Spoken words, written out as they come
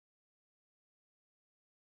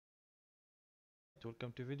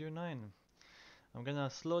Welcome to video 9. I'm gonna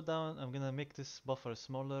slow down, I'm gonna make this buffer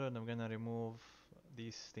smaller, and I'm gonna remove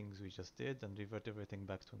these things we just did and revert everything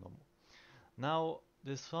back to normal. Now,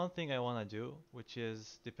 there's one thing I wanna do, which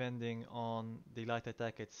is depending on the light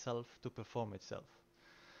attack itself to perform itself.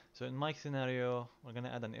 So in my scenario, we're gonna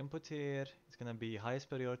add an input here. It's gonna be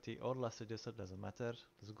highest priority or last register, doesn't matter.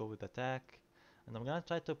 Let's go with attack. And I'm gonna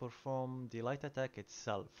try to perform the light attack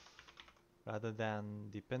itself rather than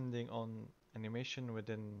depending on animation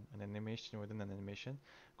within an animation within an animation,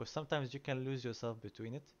 because sometimes you can lose yourself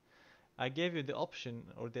between it. I gave you the option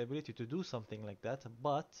or the ability to do something like that,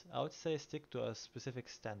 but I would say stick to a specific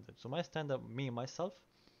standard. So my standard, me myself,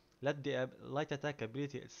 let the light attack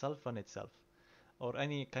ability itself run itself, or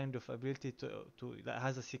any kind of ability to that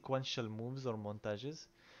has a sequential moves or montages.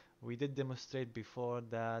 We did demonstrate before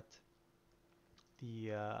that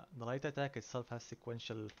the light attack itself has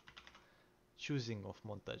sequential choosing of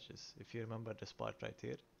montages, if you remember this part right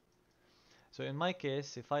here. So in my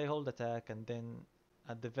case, if I hold attack and then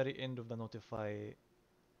at the very end of the notify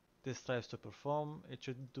this tries to perform, it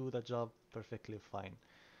should do the job perfectly fine.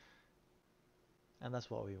 And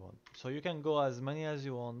that's what we want. So you can go as many as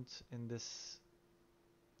you want in this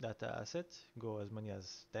data asset. Go as many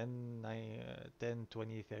as 10, 9, 10,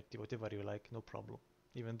 20, 30, whatever you like, no problem.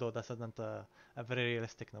 Even though that's not a very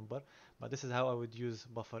realistic number, but this is how I would use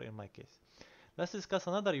buffer in my case. Let's discuss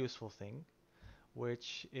another useful thing,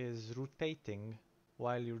 which is rotating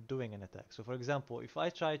while you're doing an attack. So for example, if I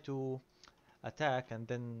try to attack and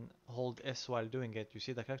then hold S while doing it, you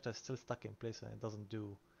see the character is still stuck in place and it doesn't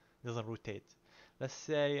rotate. Let's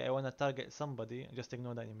say I want to target somebody, just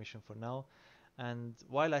ignore the animation for now, and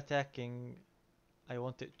while attacking, I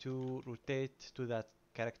want it to rotate to that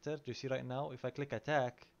character. Do you see right now? If I click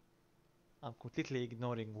attack, I'm completely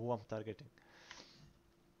ignoring who I'm targeting.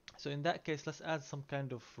 So in that case, let's add some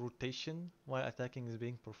kind of rotation while attacking is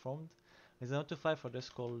being performed. There's a notify for this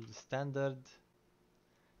called standard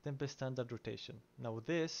template standard rotation. Now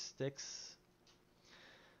this takes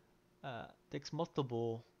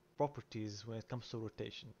multiple properties when it comes to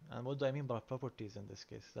rotation. And what do I mean by properties in this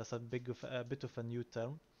case? That's a bit of a new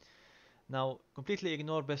term. Now completely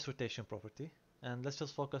ignore best rotation property and let's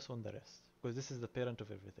just focus on the rest because this is the parent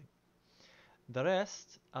of everything. The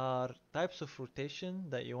rest are types of rotation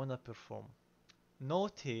that you want to perform.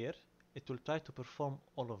 Note here, it will try to perform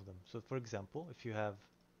all of them. So for example, if you have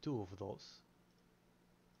two of those,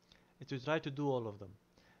 it will try to do all of them.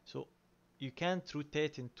 So you can't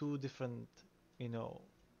rotate in two different, you know,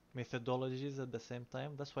 methodologies at the same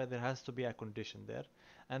time. That's why there has to be a condition there.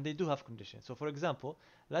 And they do have conditions. So for example,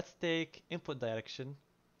 let's take input direction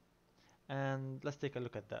and let's take a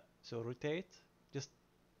look at that. So rotate, just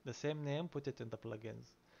the same name, put it in the plugins.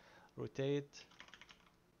 Rotate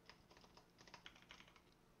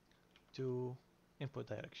to input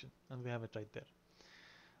direction, and we have it right there.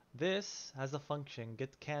 This has a function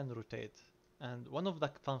get can rotate, and one of the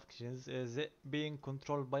functions is it being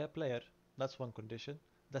controlled by a player. That's one condition.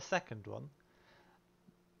 The second one,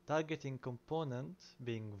 targeting component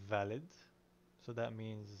being valid, so that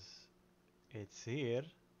means it's here.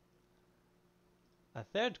 A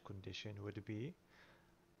third condition would be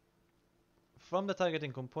from the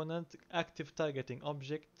targeting component, active targeting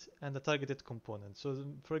object and the targeted component. So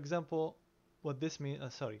for example, what this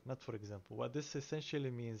means, sorry, not for example, what this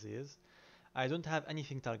essentially means is I don't have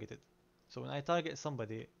anything targeted. So when I target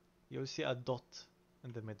somebody, you'll see a dot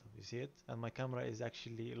in the middle, you see it? And my camera is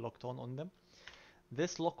actually locked on them.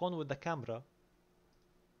 This lock on with the camera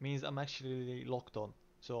means I'm actually locked on.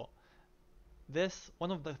 So this,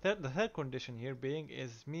 one of the third condition here being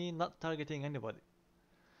is me not targeting anybody.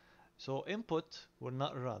 So input will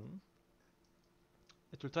not run.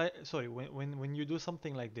 It will try, sorry, when you do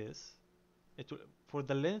something like this, it will, for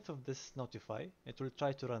the length of this notify, it will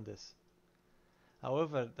try to run this.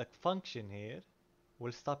 However, the function here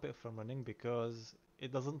will stop it from running because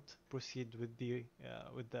it doesn't proceed with the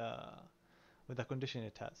condition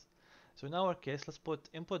it has. So in our case, let's put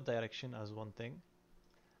input direction as one thing,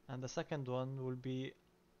 and the second one will be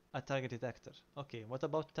a targeted actor. Okay, what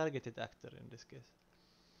about targeted actor in this case?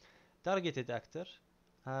 Targeted actor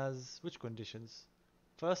has which conditions?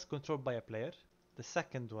 First, controlled by a player. The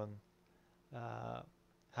second one, uh,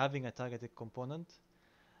 having a targeted component,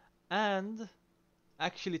 and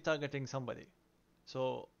actually targeting somebody.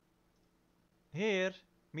 So here,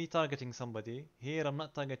 me targeting somebody. Here, I'm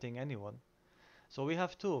not targeting anyone. So we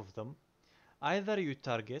have two of them. Either you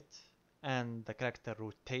target and the character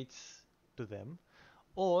rotates to them,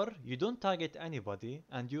 or you don't target anybody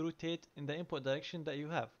and you rotate in the input direction that you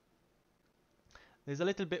have. There's a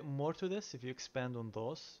little bit more to this if you expand on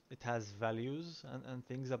those. It has values and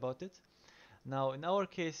things about it. Now in our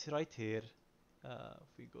case right here,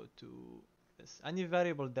 if we go to this, any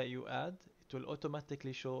variable that you add, it will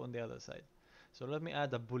automatically show on the other side. So let me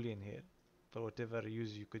add a boolean here for whatever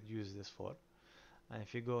use you could use this for. And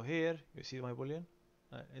if you go here, you see my boolean?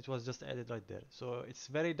 It was just added right there. So it's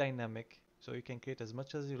very dynamic. So you can create as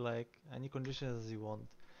much as you like, any conditions as you want.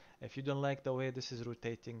 If you don't like the way this is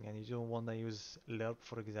rotating and you don't want to use lerp,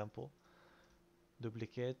 for example,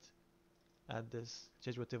 duplicate, add this,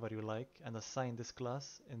 change whatever you like, and assign this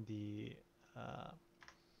class uh,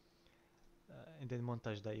 in the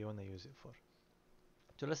montage that you want to use it for.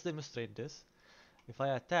 So let's demonstrate this. If I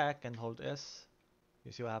attack and hold S,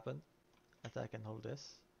 you see what happened? Attack and hold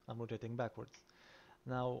S, I'm rotating backwards.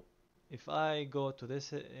 Now, if I go to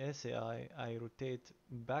this SAI, I rotate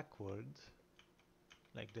backward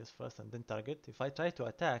like this first and then target. If I try to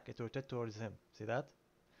attack, it rotates towards him. See that?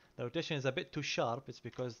 The rotation is a bit too sharp. It's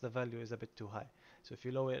because the value is a bit too high. So if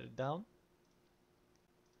you lower it down,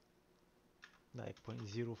 like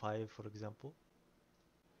 0.05 for example,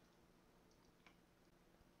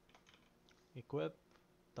 equip,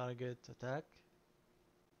 target, attack.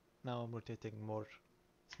 Now I'm rotating more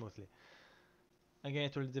smoothly. Again,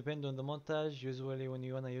 it will depend on the montage. Usually when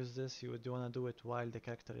you want to use this, you would want to do it while the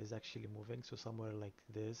character is actually moving. So somewhere like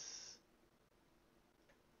this.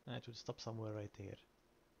 And it will stop somewhere right here.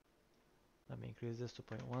 Let me increase this to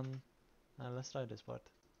 0.1. And let's try this part.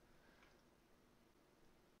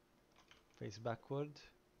 Face backward,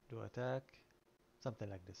 do attack,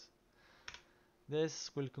 something like this.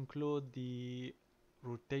 This will conclude the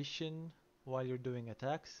rotation while you're doing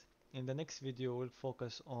attacks. In the next video, we'll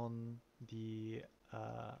focus on the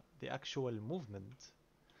actual movement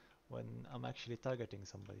when I'm actually targeting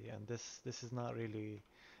somebody, and this is not really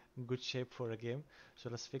good shape for a game. So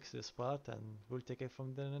let's fix this part, and we'll take it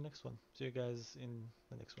from there in the next one. See you guys in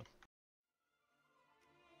the next one.